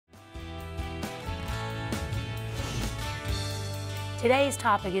Today's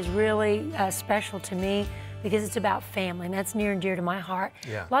topic is really special to me because it's about family, and that's near and dear to my heart.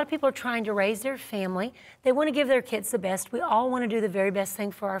 Yeah. A lot of people are trying to raise their family. They want to give their kids the best. We all want to do the very best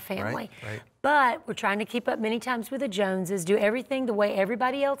thing for our family. Right. But we're trying to keep up many times with the Joneses, do everything the way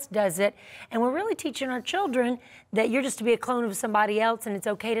everybody else does it. And we're really teaching our children that you're just to be a clone of somebody else, and it's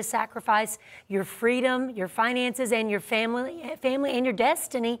okay to sacrifice your freedom, your finances, and your family and your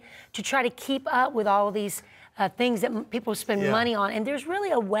destiny to try to keep up with all of these things that people spend money on. And there's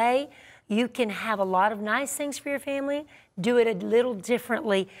really a way you can have a lot of nice things for your family, do it a little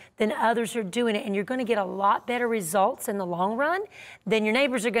differently than others are doing it, and you're going to get a lot better results in the long run than your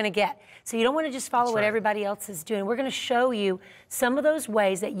neighbors are going to get. So you don't want to just follow what everybody else is doing. We're going to show you some of those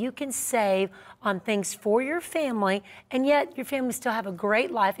ways that you can save on things for your family, and yet your family still have a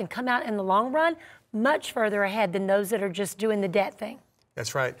great life and come out in the long run much further ahead than those that are just doing the debt thing.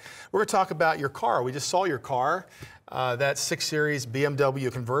 That's right. We're going to talk about your car. We just saw your car. That 6 Series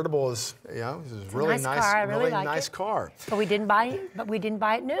BMW convertible is, is really nice car. But we didn't buy it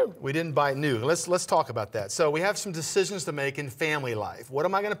new. We didn't buy it new. Let's talk about that. So we have some decisions to make in family life. What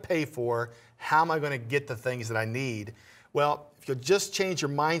am I going to pay for? How am I going to get the things that I need? Well, if you'll just change your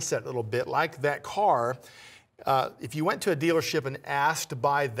mindset a little bit, like that car. If you went to a dealership and asked to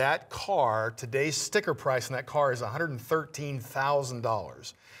buy that car, today's sticker price on that car is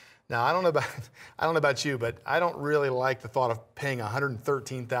 $113,000. Now, I don't know about you, but I don't really like the thought of paying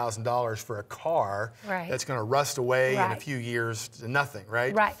 $113,000 for a car that's going to rust away in a few years to nothing,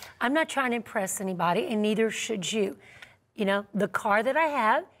 right? Right. I'm not trying to impress anybody, and neither should you. You know, the car that I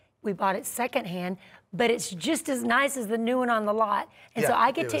have, we bought it secondhand, but it's just as nice as the new one on the lot. And so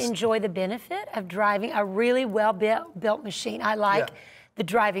I get to enjoy the benefit of driving a really well-built machine. I like the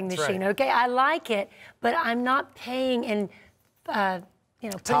driving machine, okay? I like it, but I'm not paying and, putting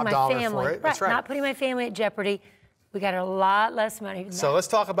my family, not putting my family at jeopardy. We got a lot less money than that. Let's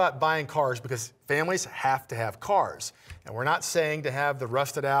talk about buying cars, because families have to have cars. And we're not saying to have the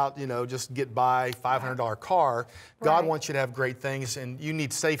rusted out, just get by $500 car. God wants you to have great things, and you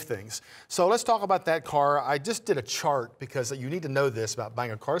need safe things. So let's talk about that car. I just did a chart because you need to know this about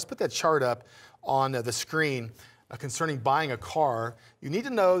buying a car. Let's put that chart up on the screen concerning buying a car. You need to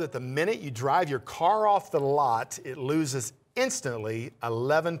know that the minute you drive your car off the lot, it loses instantly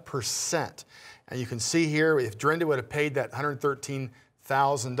 11%. And you can see here, if Drenda would have paid that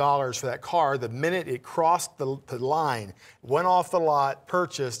 $113,000 for that car, the minute it crossed the line, went off the lot,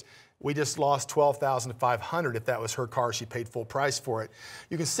 purchased, we just lost $12,500 if that was her car. She paid full price for it.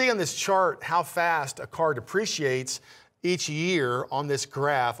 You can see on this chart how fast a car depreciates each year on this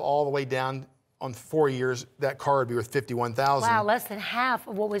graph, all the way down on 4 years. That car would be worth $51,000. Wow, less than half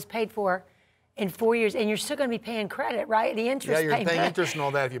of what was paid for in 4 years, and you're still going to be paying credit, right? The interest payment. Yeah, you're paying interest and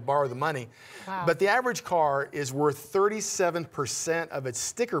all that if you borrow the money. Wow. But the average car is worth 37% of its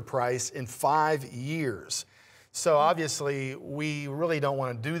sticker price in 5 years. So obviously, we really don't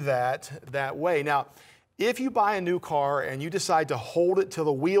want to do that way. Now, if you buy a new car and you decide to hold it till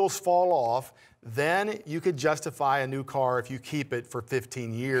the wheels fall off, then you could justify a new car if you keep it for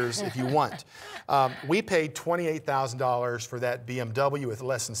 15 years if you want. We paid $28,000 for that BMW with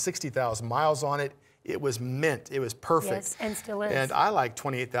less than 60,000 miles on it. It was mint. It was perfect. Yes, and still is. And I like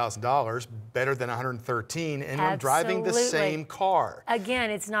 $28,000 better than $113,000, and I'm driving the same car. Again,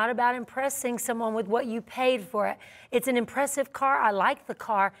 it's not about impressing someone with what you paid for it. It's an impressive car. I like the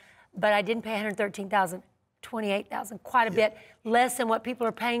car, but I didn't pay $113,000. $28,000, quite a bit less than what people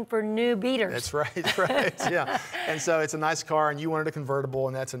are paying for new beaters. That's right, yeah. And so it's a nice car, and you wanted a convertible,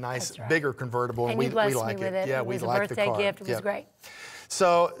 and that's a nice, bigger convertible, and we like it. Yeah, we like the car. It was a birthday gift. It was great.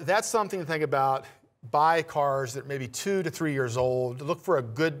 So that's something to think about. Buy cars that may be 2 to 3 years old. Look for a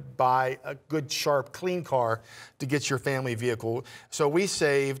good sharp, clean car to get your family vehicle. So we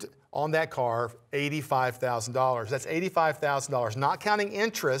saved on that car $85,000. That's $85,000, not counting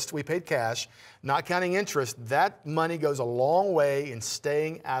interest. We paid cash, not counting interest. That money goes a long way in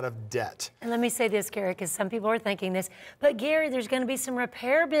staying out of debt. And let me say this, Gary, because some people are thinking this, but Gary, there's going to be some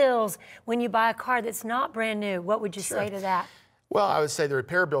repair bills when you buy a car that's not brand new. What would you say to that? Well, I would say the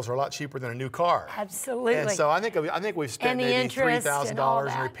repair bills are a lot cheaper than a new car. Absolutely. And so I think we've spent maybe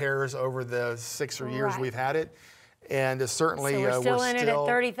 $3,000 in repairs over the 6 years we've had it. And certainly so we're still in it at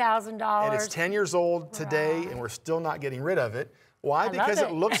 $30,000. And it's 10 years old today, and we're still not getting rid of it. Why? Because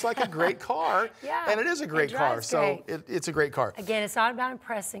it looks like a great car, and it is a great car. So it's a great car. Again, it's not about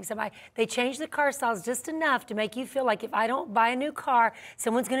impressing somebody. They change the car styles just enough to make you feel like if I don't buy a new car,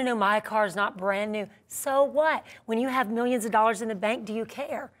 someone's going to know my car is not brand new. So what? When you have millions of dollars in the bank, do you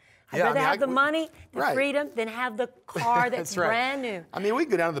care? I'd rather have the money, the freedom, than have the car that's brand new. I mean, we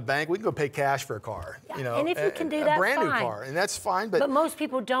can go down to the bank, we can go pay cash for a car. Yeah. You know, and if you can do that, a brand new fine. car, and that's fine. But most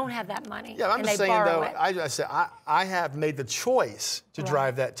people don't have that money. Yeah, I'm and just they saying borrow though, it. I have made the choice to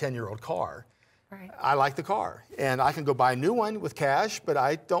drive that 10-year-old car. Right. I like the car, and I can go buy a new one with cash, but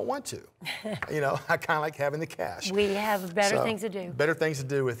I don't want to. You know, I kind of like having the cash. We have better things to do. Better things to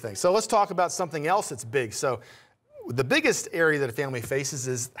do with things. So let's talk about something else that's big. So the biggest area that a family faces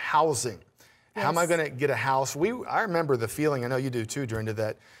is housing. Yes. How am I going to get a house? I remember the feeling, I know you do too, Drenda,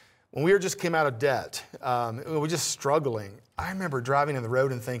 that when we just came out of debt, we were just struggling. I remember driving on the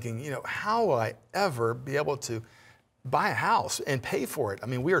road and thinking, you know, how will I ever be able to buy a house and pay for it? I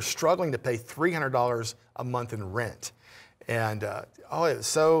mean, we are struggling to pay $300 a month in rent. And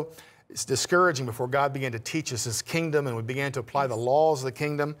it's discouraging before God began to teach us His kingdom and we began to apply the laws of the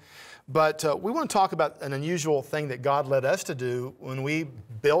kingdom. But we want to talk about an unusual thing that God led us to do when we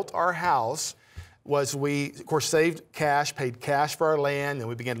built our house. Was we, of course, saved cash, paid cash for our land, and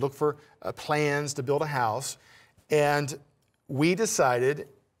we began to look for plans to build a house. And we decided,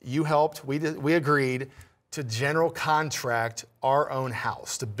 you helped, we agreed to general contract our own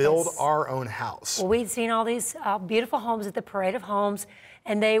house, to build our own house. Well, we'd seen all these beautiful homes at the Parade of Homes,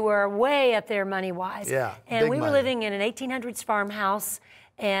 and they were way up there money-wise. Yeah, and we big were money. living in an 1800s farmhouse,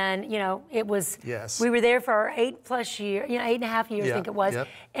 and, you know, it was, yes. we were there for 8+ years, 8.5 years, I think it was. Yep.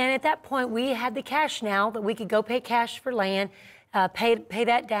 And at that point, we had the cash now that we could go pay cash for land, pay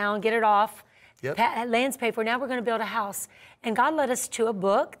that down, get it off. Yep. Land's paid for. Now we're going to build a house. And God led us to a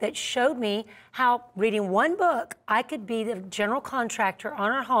book that showed me how, reading one book, I could be the general contractor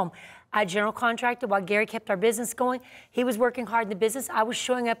on our home. I general contracted while Gary kept our business going. He was working hard in the business. I was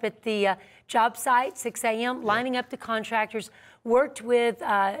showing up at the job site, 6 a.m., lining up the contractors, worked with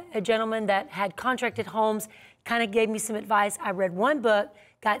a gentleman that had contracted homes, kind of gave me some advice. I read one book,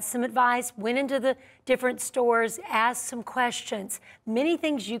 got some advice, went into the different stores, asked some questions. Many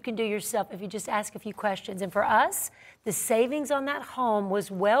things you can do yourself if you just ask a few questions. And for us, the savings on that home was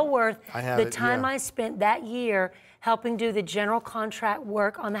well worth the time I spent that year helping do the general contract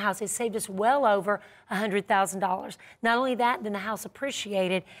work on the house. It saved us well over $100,000. Not only that, then the house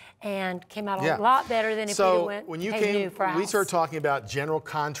appreciated and came out a lot better than if we went when you new for a house. We started talking about general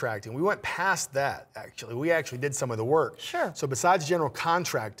contracting. We went past that, actually. We actually did some of the work. Sure. So besides general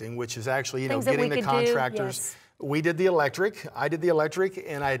contracting, which is actually, getting the contractors, we did the electric. I did the electric,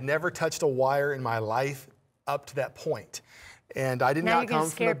 and I had never touched a wire in my life up to that point. And I did not come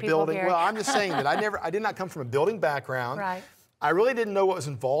from a building. Well, I'm just saying that I did not come from a building background. Right. I really didn't know what was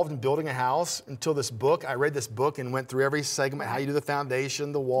involved in building a house until this book. I read this book and went through every segment, how you do the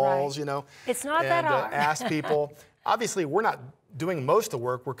foundation, the walls, It's not that hard. Asked people. Obviously, we're not doing most of the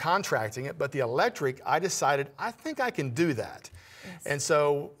work, we're contracting it, but the electric, I decided, I think I can do that. Yes. And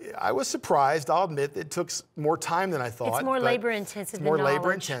so I was surprised. I'll admit it took more time than I thought. It's more labor intensive than knowledge. More labor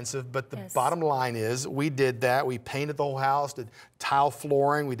knowledge. intensive, but the bottom line is we did that. We painted the whole house, did tile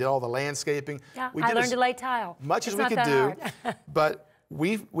flooring, we did all the landscaping. Yeah, we I did learned to lay tile. Much as we could do, but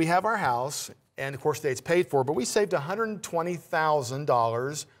we have our house, and of course it's paid for, but we saved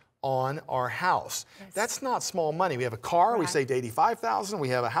 $120,000 on our house. Yes. That's not small money. We have a car, we saved $85,000. We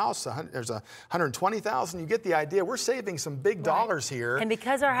have a house, there's $120,000. You get the idea. We're saving some big dollars here. And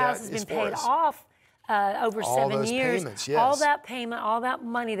because our house has been paid off over 7 years, payments, yes. all that payment, all that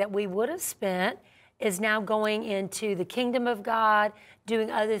money that we would have spent is now going into the kingdom of God,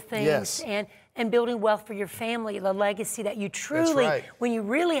 doing other things, and building wealth for your family, the legacy that you truly, when you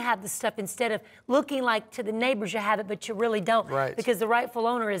really have the stuff, instead of looking like to the neighbors you have it, but you really don't, because the rightful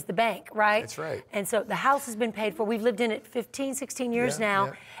owner is the bank, right? That's right. And so the house has been paid for. We've lived in it 15, 16 years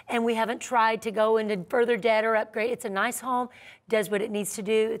now, and we haven't tried to go into further debt or upgrade. It's a nice home, does what it needs to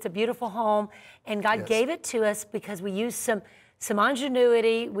do. It's a beautiful home, and God gave it to us because we used some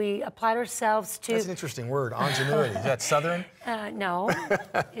ingenuity. We applied ourselves to... That's an interesting word, ingenuity. Is that Southern? No.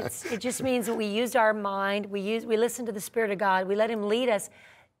 It just means that we used our mind. We listened to the Spirit of God. We let Him lead us.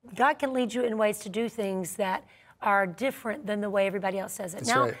 God can lead you in ways to do things that are different than the way everybody else says it.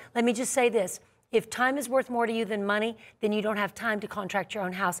 Now, let me just say this. If time is worth more to you than money, then you don't have time to contract your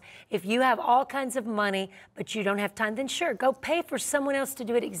own house. If you have all kinds of money, but you don't have time, then sure, go pay for someone else to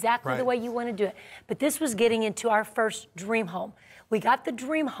do it exactly the way you want to do it. But this was getting into our first dream home. We got the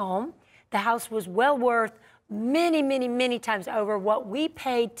dream home. The house was well worth many, many, many times over what we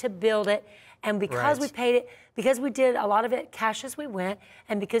paid to build it. And because we paid it, because we did a lot of it cash as we went,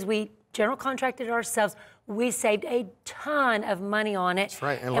 and because we general contracted ourselves, We saved a ton of money on it. That's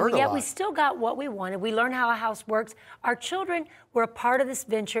right, and learned a yet lot. we still got what we wanted. We learned how a house works. Our children were a part of this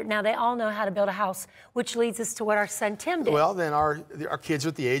venture. Now they all know how to build a house, which leads us to what our son Tim did. Well, then our kids are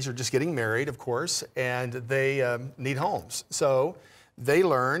at the age of just getting married, of course, and they need homes. So they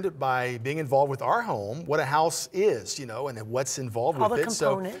learned by being involved with our home what a house is, you know, and what's involved all with the it.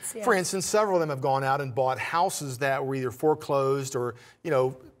 components, So, yes. for instance, several of them have gone out and bought houses that were either foreclosed or, you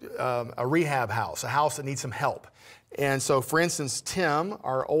know, a rehab house, a house that needs some help. And so, for instance, Tim,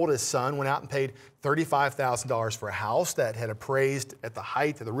 our oldest son, went out and paid $35,000 for a house that had appraised at the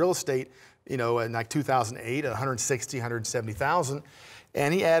height of the real estate, you know, in like 2008, at $160,000, $170,000.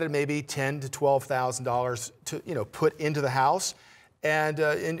 And he added maybe $10,000 to $12,000 to, you know, put into the house. And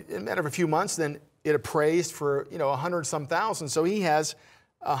in a matter of a few months, then it appraised for, you know, 100-some thousand. So he has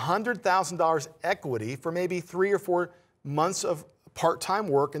 $100,000 equity for maybe 3 or 4 months of part-time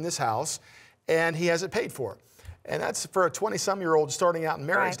work in this house, and he has it paid for. And that's for a 20-some-year-old starting out in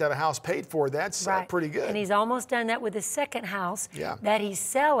marriage to have a house paid for. That's pretty good. And he's almost done that with his second house Yeah. that he's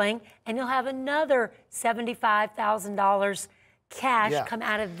selling, and he'll have another $75,000 cash come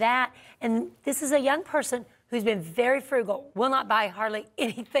out of that. And this is a young person who's been very frugal, will not buy hardly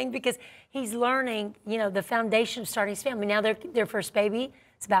anything because he's learning, you know, the foundation of starting his family. Now their first baby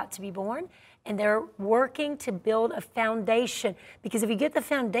is about to be born, and they're working to build a foundation, because if you get the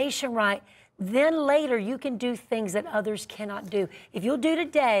foundation right, then later you can do things that others cannot do. If you'll do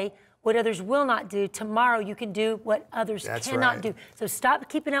today what others will not do, tomorrow you can do what others cannot do. So stop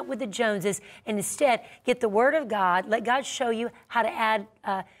keeping up with the Joneses and instead get the Word of God. Let God show you how to add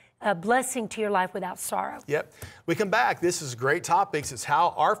a blessing to your life without sorrow. Yep. We come back. This is great topics. It's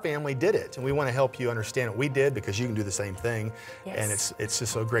how our family did it. And we want to help you understand what we did, because you can do the same thing. Yes. And it's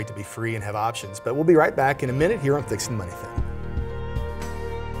just so great to be free and have options. But we'll be right back in a minute here on Fixing the Money Thing.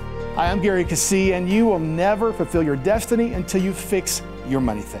 Hi, I'm Gary Keesee, and you will never fulfill your destiny until you fix your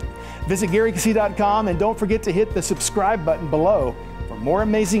money thing. Visit GaryKeesee.com, and don't forget to hit the subscribe button below for more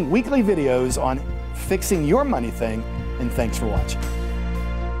amazing weekly videos on fixing your money thing. And thanks for watching.